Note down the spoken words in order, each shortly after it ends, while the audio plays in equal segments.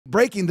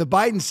breaking. The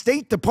Biden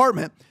State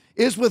Department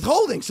is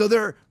withholding. So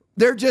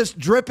they're just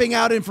dripping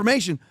out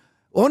information.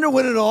 I wonder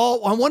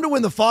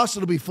when the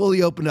faucet will be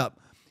fully opened up.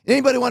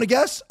 Anybody want to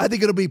guess? I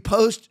think it'll be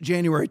post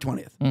January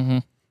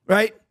 20th.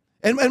 Right?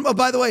 And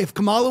by the way, if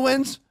Kamala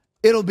wins,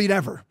 it'll be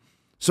never.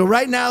 So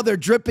right now they're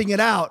dripping it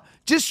out,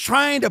 just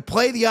trying to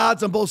play the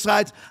odds on both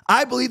sides.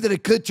 I believe that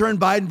it could turn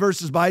Biden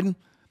versus Biden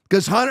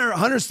because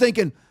Hunter's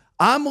thinking,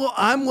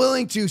 I'm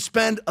willing to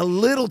spend a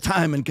little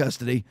time in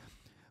custody,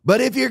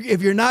 but if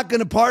you're not going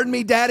to pardon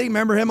me, Daddy,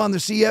 remember him on the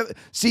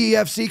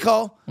CEFC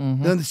call,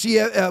 then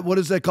the what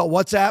is that called?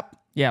 WhatsApp.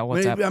 Yeah,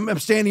 WhatsApp. I'm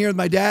standing here with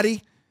my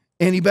daddy,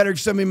 and he better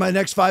send me my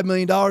next $5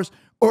 million,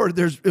 or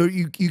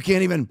you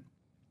can't even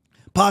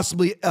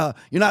possibly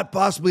you're not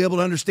possibly able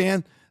to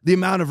understand the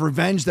amount of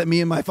revenge that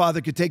me and my father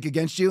could take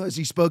against you, as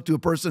he spoke to a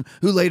person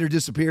who later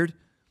disappeared.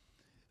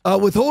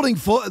 Withholding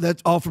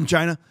that's all from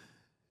China.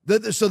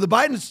 So the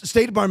Biden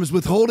State Department is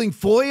withholding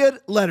FOIA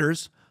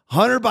letters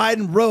Hunter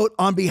Biden wrote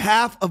on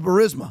behalf of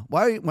Burisma.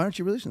 Why aren't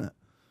you releasing that?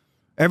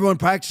 Everyone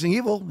practicing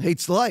evil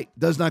hates the light,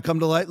 does not come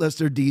to light lest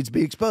their deeds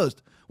be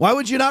exposed. Why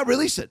would you not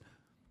release it?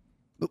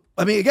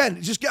 I mean,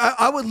 again,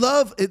 I would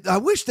love it. I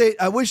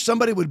wish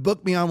somebody would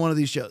book me on one of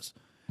these shows,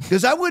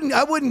 because I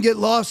wouldn't get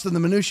lost in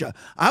the minutia.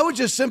 I would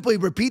just simply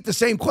repeat the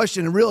same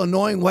question in a real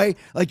annoying way,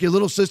 like your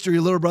little sister,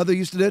 your little brother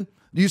used to do.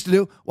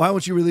 Why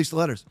won't you release the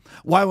letters?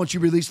 Why won't you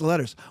release the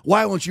letters?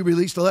 Why won't you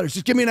release the letters?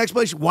 Just give me an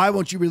explanation. Why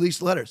won't you release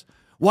the letters?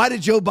 Why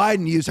did Joe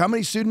Biden use, how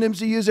many pseudonyms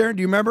he used, Aaron?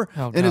 Do you remember?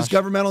 In his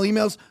governmental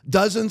emails?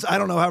 Dozens. I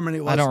don't know how many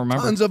it was. I don't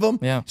remember. Tons of them.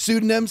 Yeah.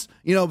 Pseudonyms,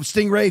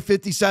 Stingray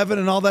 57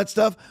 and all that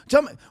stuff.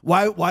 Tell me,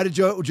 why did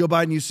Joe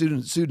Biden use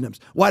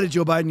pseudonyms? Why did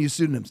Joe Biden use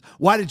pseudonyms?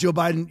 Why did Joe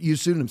Biden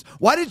use pseudonyms?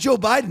 Why did Joe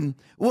Biden,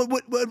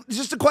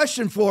 just a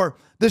question for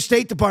the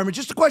State Department,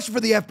 just a question for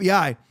the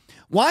FBI.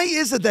 Why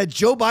is it that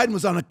Joe Biden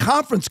was on a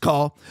conference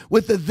call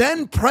with the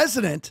then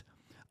president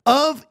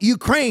of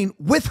Ukraine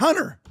with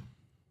Hunter?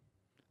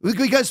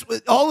 Because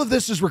all of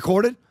this is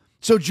recorded.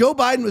 So Joe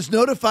Biden was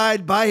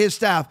notified by his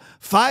staff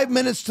 5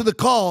 minutes to the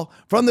call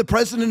from the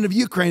president of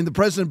Ukraine, the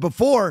president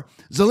before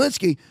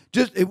Zelensky,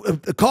 just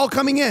a call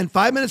coming in,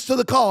 5 minutes to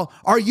the call.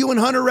 Are you and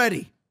Hunter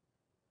ready?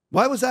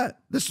 Why was that?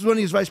 This is when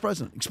he was vice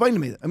president. Explain to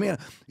me.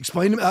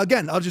 Explain to me.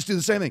 Again, I'll just do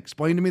the same thing.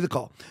 Explain to me the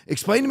call.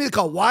 Explain to me the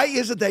call. Why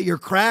is it that your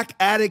crack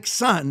addict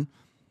son,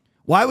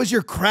 why was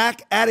your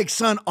crack addict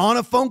son on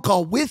a phone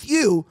call with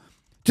you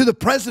to the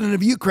president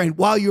of Ukraine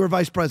while you were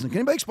vice president? Can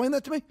anybody explain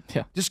that to me?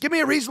 Yeah. Just give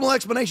me a reasonable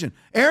explanation.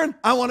 Aaron,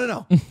 I want to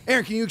know.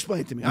 Aaron, can you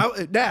explain it to me?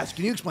 Naz,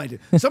 can you explain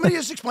it? Somebody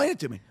just explain it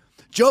to me.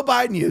 Joe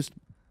Biden used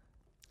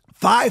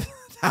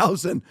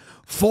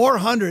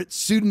 5,400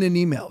 pseudonym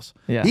emails.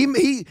 Yeah.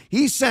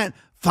 He sent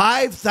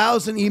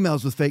 5,000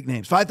 emails with fake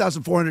names,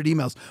 5,400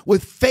 emails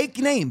with fake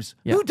names.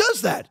 Yeah. Who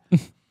does that?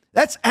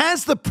 That's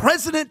as the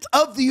president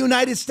of the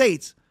United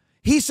States.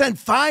 He sent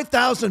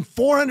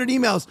 5,400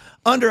 emails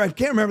under, I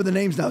can't remember the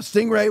names now,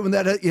 Stingray, when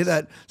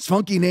that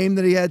funky name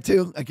that he had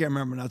too. I can't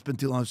remember now. It's been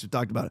too long since we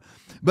talked about it.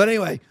 But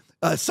anyway,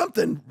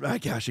 something,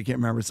 gosh, I can't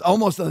remember. It's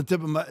almost on the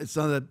tip of my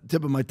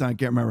tongue. I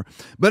can't remember.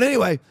 But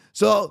anyway,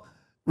 so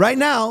right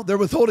now they're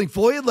withholding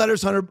FOIA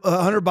letters Hunter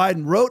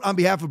Biden wrote on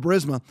behalf of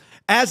Burisma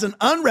as an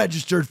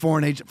unregistered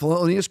foreign agent,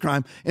 felonious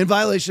crime in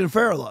violation of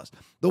FARA laws.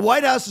 The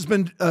White House has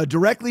been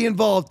directly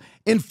involved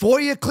in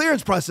FOIA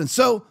clearance process.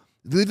 So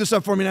leave this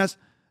up for me, Naz.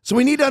 So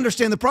we need to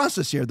understand the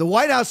process here. The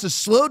White House is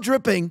slow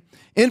dripping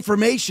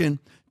information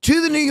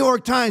to the New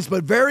York Times,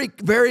 but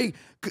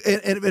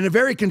in a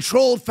very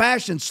controlled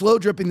fashion, slow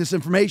dripping this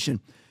information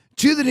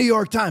to the New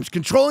York Times,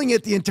 controlling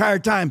it the entire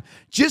time,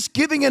 just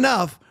giving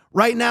enough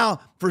right now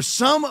for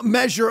some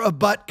measure of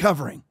butt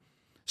covering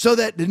so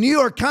that the New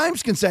York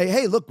Times can say,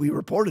 hey, look, we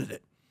reported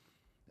it.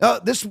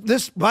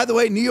 This, by the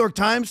way, New York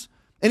Times,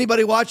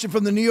 anybody watching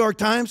from the New York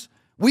Times,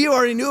 we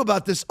already knew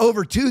about this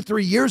over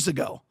 2-3 years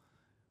ago.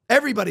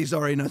 Everybody's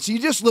already known. So you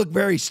just look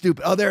very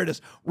stupid. Oh, there it is.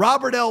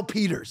 Robert L.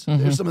 Peters.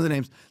 There's some of the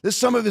names. This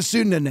is some of his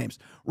pseudonym names.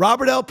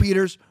 Robert L.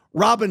 Peters,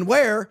 Robin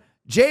Ware,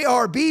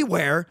 J.R.B.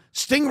 Ware,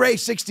 Stingray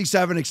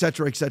 67, et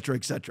cetera, et cetera,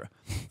 et cetera.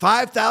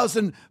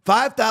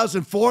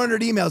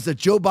 5,400 emails that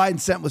Joe Biden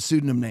sent with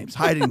pseudonym names,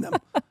 hiding them.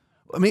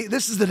 I mean,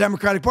 this is the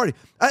Democratic Party.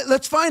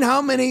 Let's find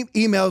how many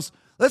emails.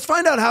 Let's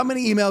find out how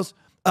many emails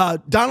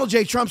Donald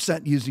J. Trump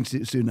sent using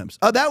pseudonyms.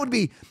 That would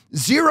be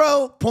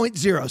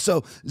 0.0.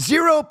 So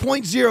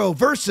 0.0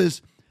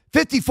 versus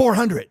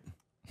 5,400.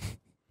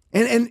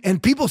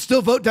 And people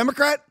still vote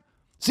Democrat?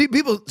 See,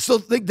 people still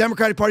think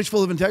Democratic Party's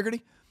full of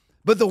integrity.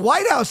 But the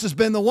White House has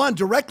been the one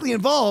directly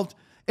involved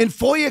in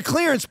FOIA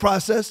clearance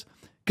process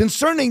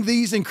concerning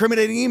these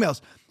incriminating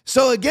emails.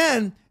 So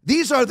again,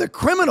 these are the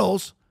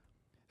criminals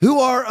who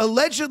are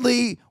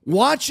allegedly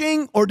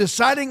watching or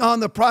deciding on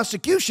the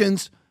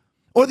prosecutions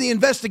or the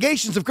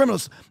investigations of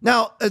criminals.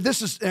 Now,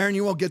 this is, Aaron,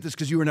 you won't get this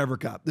because you were never a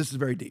cop. This is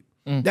very deep.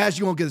 Daz,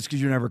 you won't get this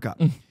because you're never a cop.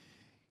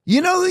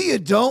 You know who you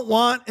don't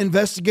want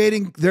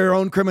investigating their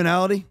own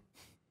criminality?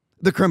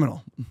 The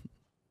criminal.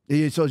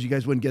 I suppose you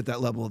guys wouldn't get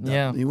that level of depth.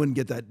 Yeah. You wouldn't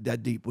get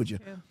that deep, would you?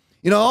 Yeah.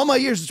 You know, all my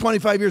years of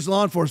 25 years of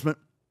law enforcement,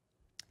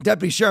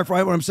 deputy sheriff,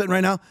 right where I'm sitting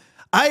right now,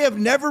 I have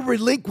never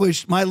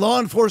relinquished my law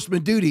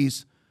enforcement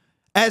duties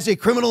as a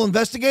criminal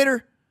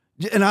investigator,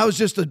 and I was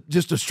just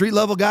a street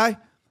level guy,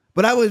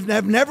 but I would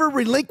have never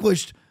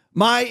relinquished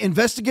my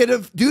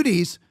investigative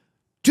duties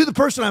to the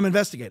person I'm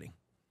investigating.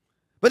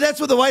 But that's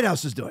what the White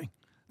House is doing.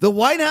 The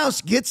White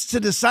House gets to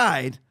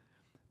decide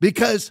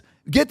because,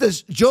 get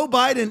this, Joe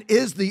Biden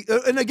is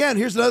and again,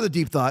 here's another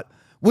deep thought.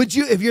 Would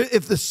you,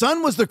 if the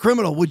son was the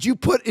criminal, would you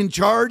put in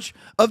charge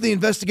of the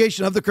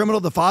investigation of the criminal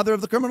the father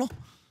of the criminal?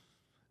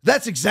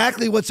 That's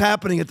exactly what's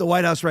happening at the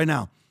White House right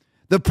now.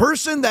 The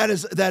person that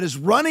is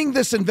running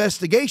this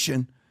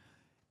investigation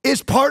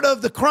is part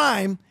of the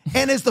crime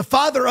and is the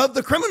father of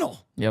the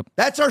criminal. Yep.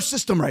 That's our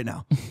system right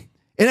now.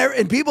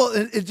 And people,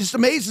 it just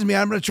amazes me.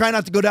 I'm going to try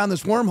not to go down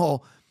this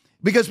wormhole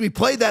because we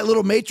played that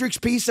little Matrix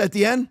piece at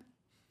the end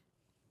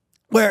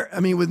where, I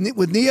mean,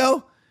 with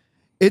Neo,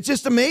 it's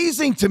just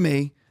amazing to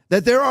me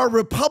that there are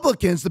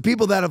Republicans, the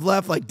people that have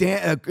left, like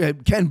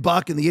Ken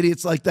Buck and the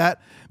idiots like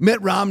that,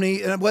 Mitt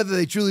Romney, and whether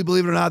they truly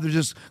believe it or not, they're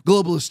just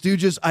globalist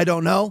stooges, I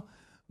don't know.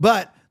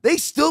 But they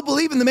still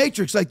believe in the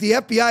Matrix, like the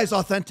FBI is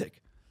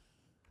authentic.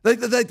 Like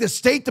the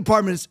State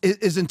Department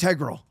is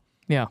integral.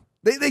 Yeah.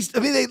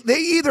 They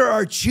either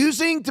are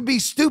choosing to be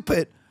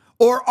stupid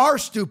or are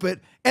stupid,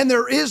 and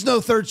there is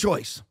no third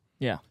choice.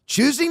 Yeah.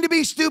 Choosing to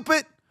be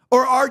stupid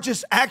or are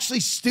just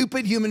actually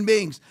stupid human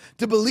beings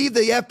to believe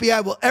the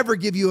FBI will ever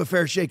give you a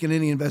fair shake in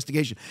any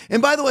investigation.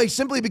 And by the way,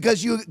 simply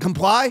because you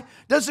comply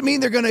doesn't mean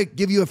they're going to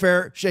give you a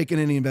fair shake in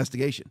any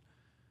investigation.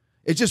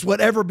 It's just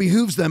whatever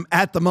behooves them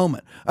at the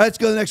moment. All right, let's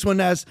go to the next one.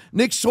 As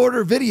Nick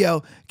Sorter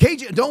video.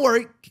 Don't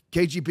worry,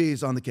 KGP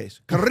is on the case.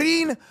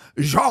 Karine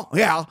Jean,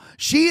 yeah,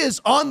 she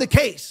is on the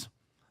case.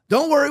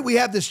 Don't worry, we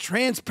have this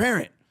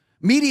transparent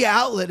media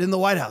outlet in the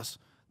White House.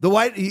 The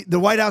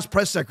White House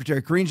press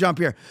secretary, Karine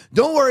Jean-Pierre.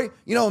 Don't worry,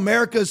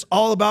 America's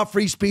all about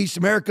free speech.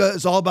 America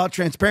is all about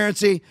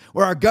transparency,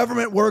 where our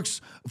government works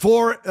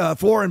for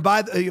and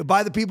by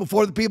the people,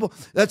 for the people.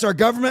 That's our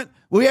government.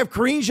 We have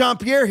Karine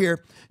Jean-Pierre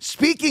here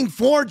speaking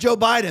for Joe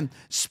Biden,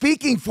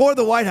 speaking for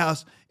the White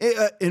House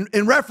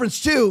in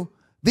reference to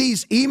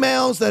these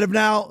emails that have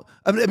now,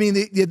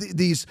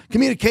 these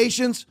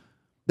communications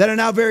that are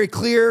now very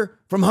clear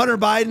from Hunter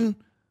Biden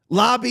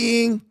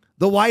lobbying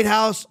the White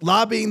House,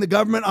 lobbying the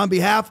government on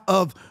behalf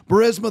of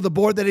Burisma, the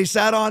board that he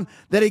sat on,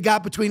 that he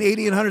got between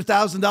 $80,000 and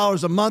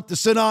 $100,000 a month to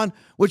sit on,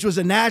 which was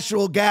a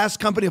natural gas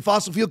company, a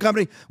fossil fuel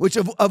company,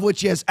 of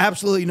which he has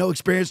absolutely no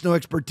experience, no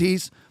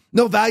expertise,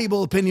 no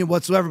valuable opinion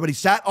whatsoever, but he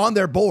sat on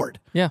their board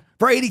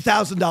for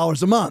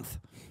 $80,000 a month,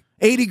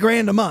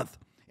 $80,000 a month.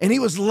 And he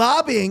was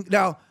lobbying.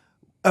 Now,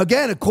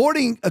 again,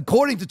 according to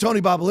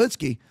Tony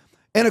Bobolinsky,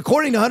 and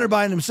according to Hunter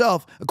Biden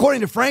himself, according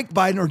to Frank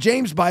Biden or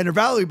James Biden or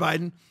Valerie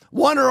Biden,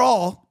 one or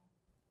all,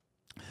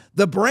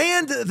 the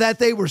brand that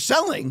they were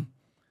selling,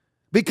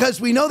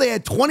 because we know they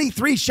had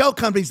 23 shell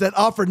companies that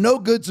offered no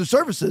goods or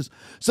services.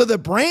 So the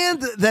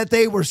brand that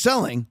they were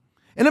selling,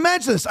 and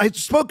imagine this, I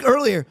spoke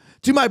earlier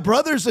to my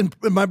brothers in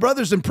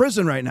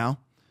prison right now.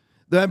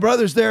 My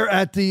brothers there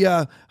at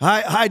the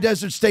High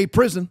Desert State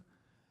Prison.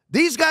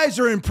 These guys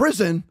are in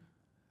prison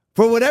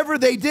for whatever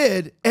they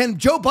did, and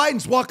Joe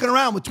Biden's walking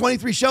around with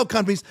 23 shell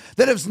companies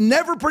that have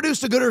never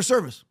produced a good or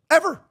service,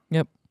 ever.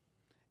 Yep.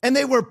 And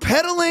they were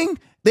peddling.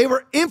 They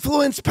were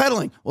influence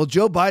peddling. Well,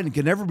 Joe Biden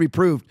can never be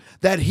proved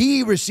that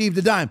he received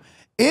a dime.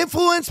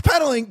 Influence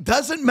peddling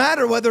doesn't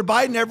matter whether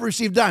Biden ever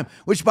received a dime,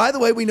 which, by the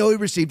way, we know he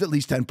received at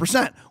least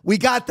 10%. We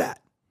got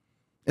that.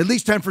 At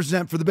least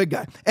 10% for the big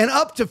guy. And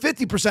up to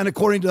 50%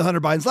 according to Hunter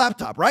Biden's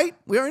laptop, right?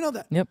 We already know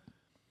that. Yep.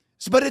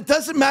 So, but it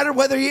doesn't matter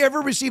whether he ever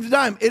received a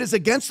dime. It is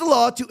against the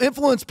law to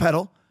influence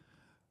peddle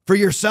for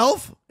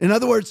yourself. In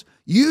other words,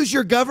 use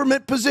your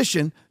government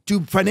position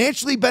to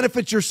financially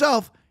benefit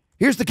yourself.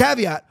 Here's the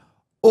caveat.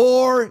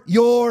 Or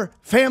your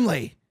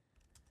family.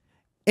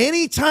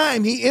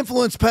 Anytime he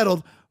influence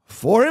peddled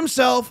for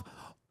himself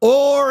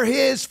or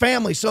his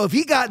family. So if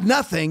he got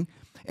nothing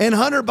and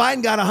Hunter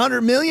Biden got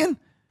 100 million,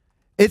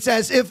 it's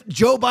as if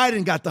Joe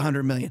Biden got the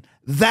 100 million.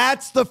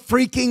 That's the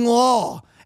freaking law.